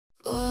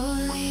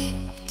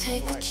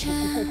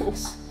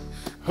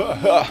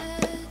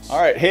All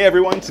right, hey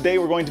everyone, today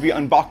we're going to be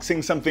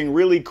unboxing something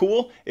really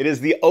cool. It is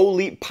the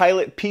OLEAP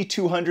Pilot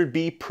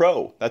P200b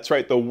Pro. That's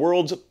right, the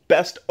world's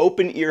best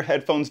open ear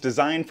headphones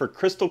designed for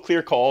crystal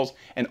clear calls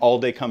and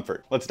all-day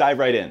comfort. Let's dive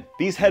right in.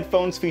 These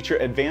headphones feature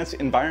advanced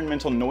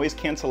environmental noise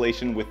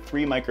cancellation with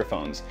 3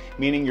 microphones,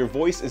 meaning your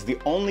voice is the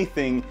only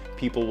thing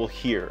people will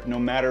hear, no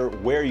matter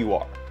where you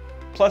are.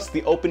 Plus,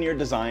 the open ear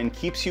design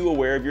keeps you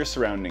aware of your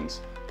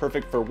surroundings,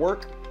 perfect for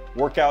work,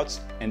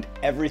 workouts, and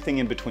everything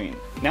in between.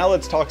 Now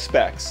let's talk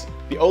specs.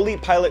 The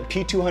OLEAP Pilot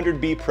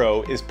P200b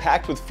Pro is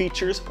packed with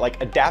features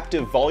like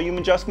adaptive volume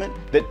adjustment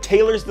that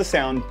tailors the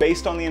sound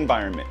based on the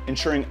environment,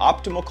 ensuring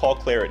optimal call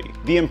clarity.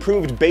 The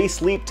improved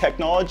bass leap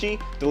technology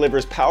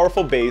delivers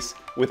powerful bass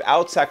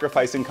without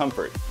sacrificing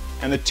comfort.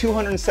 And the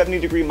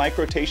 270-degree mic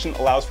rotation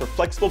allows for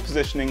flexible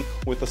positioning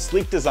with a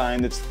sleek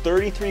design that's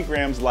 33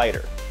 grams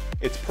lighter.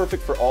 It's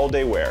perfect for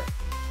all-day wear.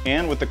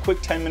 And with a quick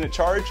 10-minute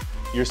charge,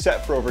 you're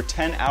set for over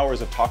 10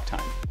 hours of talk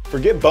time.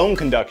 Forget bone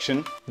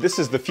conduction, this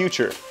is the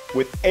future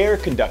with air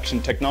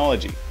conduction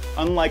technology.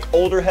 Unlike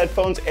older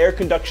headphones, air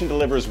conduction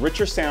delivers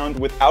richer sound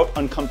without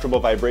uncomfortable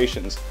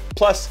vibrations.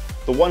 Plus,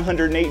 the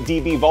 108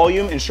 dB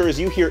volume ensures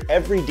you hear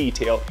every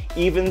detail,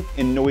 even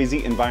in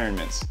noisy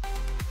environments.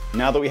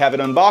 Now that we have it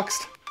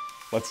unboxed,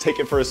 let's take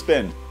it for a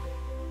spin.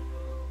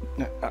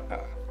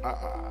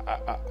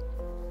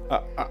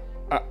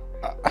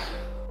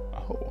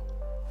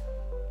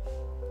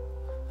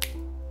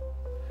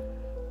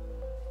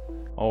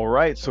 All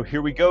right, so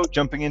here we go,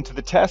 jumping into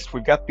the test.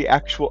 We've got the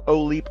actual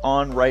OLEAP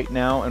on right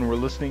now, and we're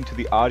listening to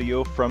the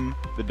audio from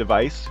the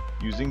device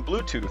using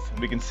Bluetooth.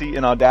 We can see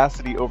in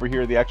Audacity over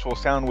here, the actual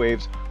sound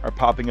waves are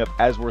popping up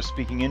as we're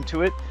speaking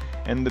into it.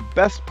 And the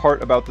best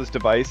part about this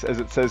device, as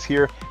it says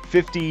here,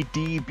 50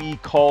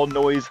 dB call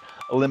noise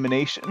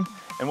elimination.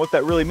 And what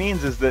that really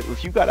means is that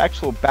if you've got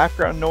actual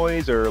background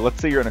noise, or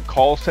let's say you're in a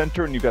call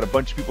center and you've got a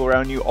bunch of people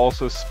around you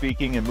also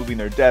speaking and moving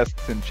their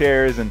desks and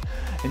chairs, and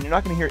you're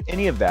not going to hear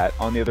any of that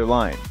on the other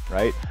line,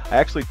 right? I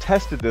actually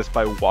tested this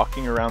by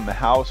walking around the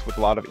house with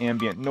a lot of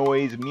ambient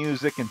noise,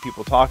 music, and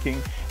people talking,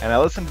 and I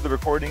listened to the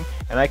recording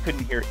and I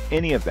couldn't hear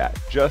any of that,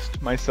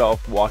 just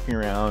myself walking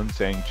around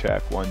saying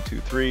check 1 2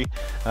 3.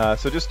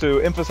 So just to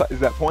emphasize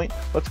that point,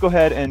 let's go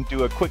ahead and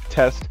do a quick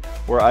test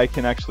where I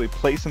can actually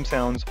play some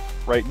sounds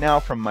right now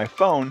from my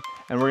phone,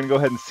 and we're going to go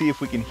ahead and see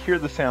if we can hear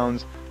the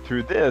sounds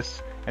through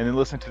this and then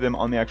listen to them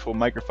on the actual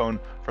microphone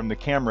from the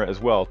camera as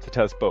well to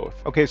test both.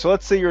 Okay, so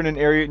let's say you're in an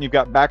area and you've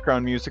got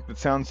background music that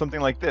sounds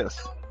something like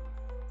this.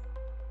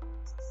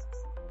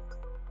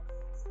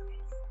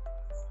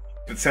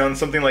 It sounds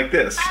something like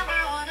this.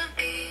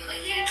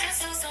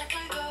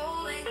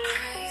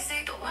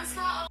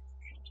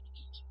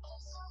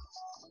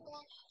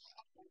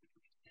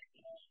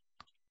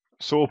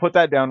 So we'll put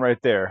that down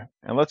right there.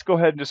 And let's go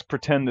ahead and just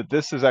pretend that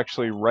this is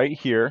actually right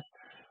here,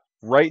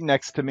 right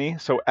next to me.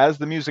 So as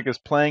the music is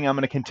playing, I'm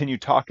going to continue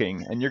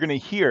talking, and you're going to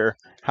hear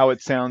how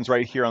it sounds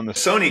right here on the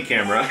Sony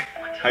camera,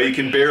 how you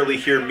can barely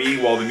hear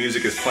me while the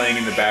music is playing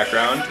in the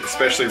background,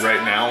 especially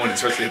right now when it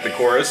starts to hit the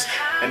chorus.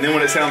 And then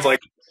when it sounds like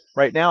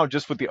right now,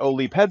 just with the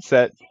OLEAP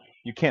headset,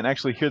 you can't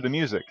actually hear the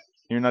music.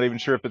 You're not even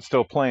sure if it's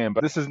still playing,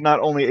 but this is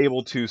not only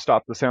able to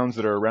stop the sounds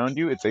that are around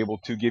you, it's able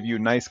to give you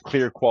nice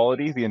clear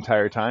quality the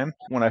entire time.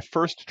 When I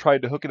first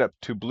tried to hook it up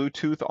to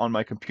Bluetooth on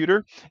my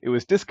computer, it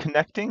was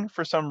disconnecting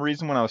for some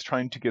reason when I was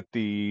trying to get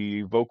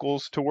the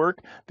vocals to work.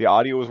 The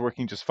audio was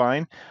working just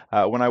fine.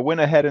 When I went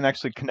ahead and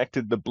actually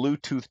connected the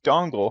Bluetooth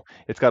dongle,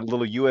 it's got a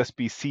little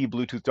USB-C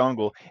Bluetooth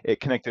dongle,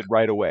 it connected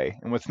right away.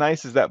 And what's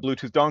nice is that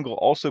Bluetooth dongle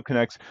also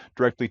connects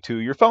directly to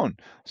your phone.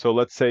 So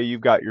let's say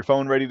you've got your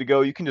phone ready to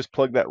go, you can just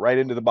plug that right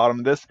into the bottom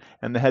of this,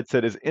 and the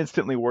headset is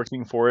instantly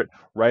working for it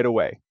right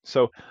away.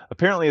 So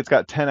apparently it's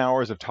got 10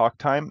 hours of talk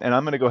time, and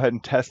I'm going to go ahead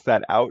and test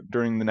that out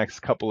during the next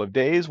couple of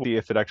days. We'll see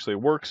if it actually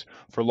works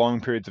for long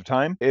periods of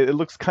time. It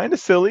looks kind of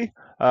silly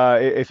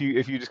if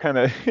you just kind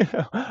of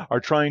are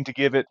trying to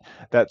give it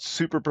that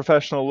super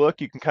professional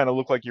look. You can kind of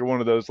look like you're one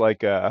of those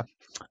like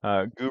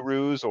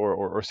gurus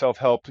or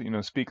self-help,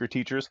 speaker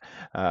teachers.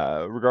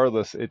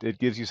 Regardless, it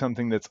gives you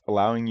something that's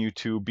allowing you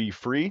to be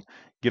free,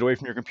 get away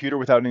from your computer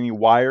without any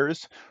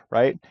wires,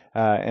 right?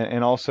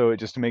 And also it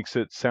just makes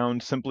it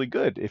sound simply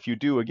good if you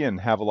do, again,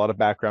 have a lot of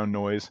background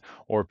noise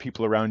or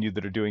people around you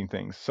that are doing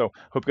things. So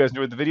hope you guys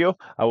enjoyed the video.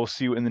 I will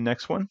see you in the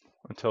next one.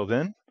 Until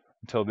then,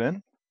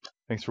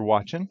 thanks for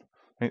watching.